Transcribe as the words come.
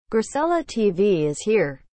Gracella TV is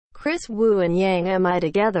here. Kris Wu and Yang Mi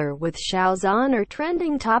together with Xiao Zhan are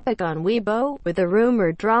trending topic on Weibo, with a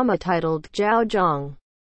rumored drama titled Xiao Zhan.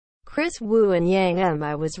 Kris Wu and Yang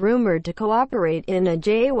Mi was rumored to cooperate in a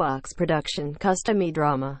JWOX production custom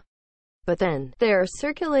drama. But then, there are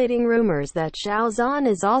circulating rumors that Xiao Zhan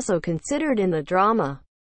is also considered in the drama.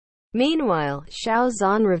 Meanwhile, Xiao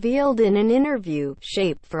Zhan revealed in an interview,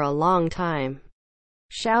 "Shape for a long time."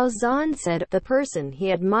 Xiao Zhan said, the person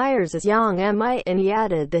he admires is Yang Mi, and he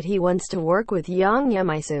added that he wants to work with Yang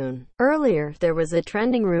Mi soon. Earlier, there was a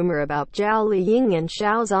trending rumor about Zhao Liying and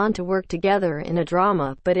Xiao Zhan to work together in a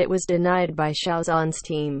drama, but it was denied by Xiao Zhan's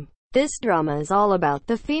team. This drama is all about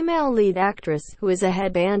the female lead actress, who is a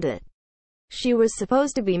head bandit. She was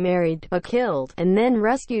supposed to be married, but killed, and then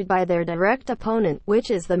rescued by their direct opponent,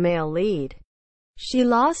 which is the male lead. She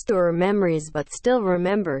lost her memories but still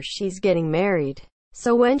remembers she's getting married.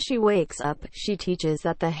 So when she wakes up, she teaches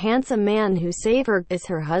that the handsome man who saved her is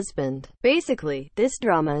her husband. Basically, this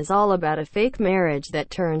drama is all about a fake marriage that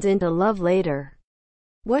turns into love later.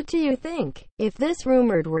 What do you think? If this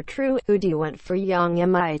rumored were true, who do you want for Yang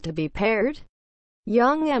Mi to be paired?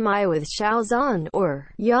 Yang Mi with Xiao Zhan,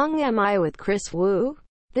 or Yang Mi with Kris Wu?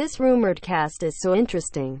 This rumored cast is so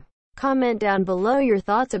interesting. Comment down below your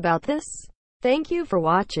thoughts about this. Thank you for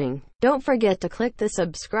watching. Don't forget to click the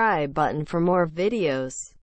subscribe button for more videos.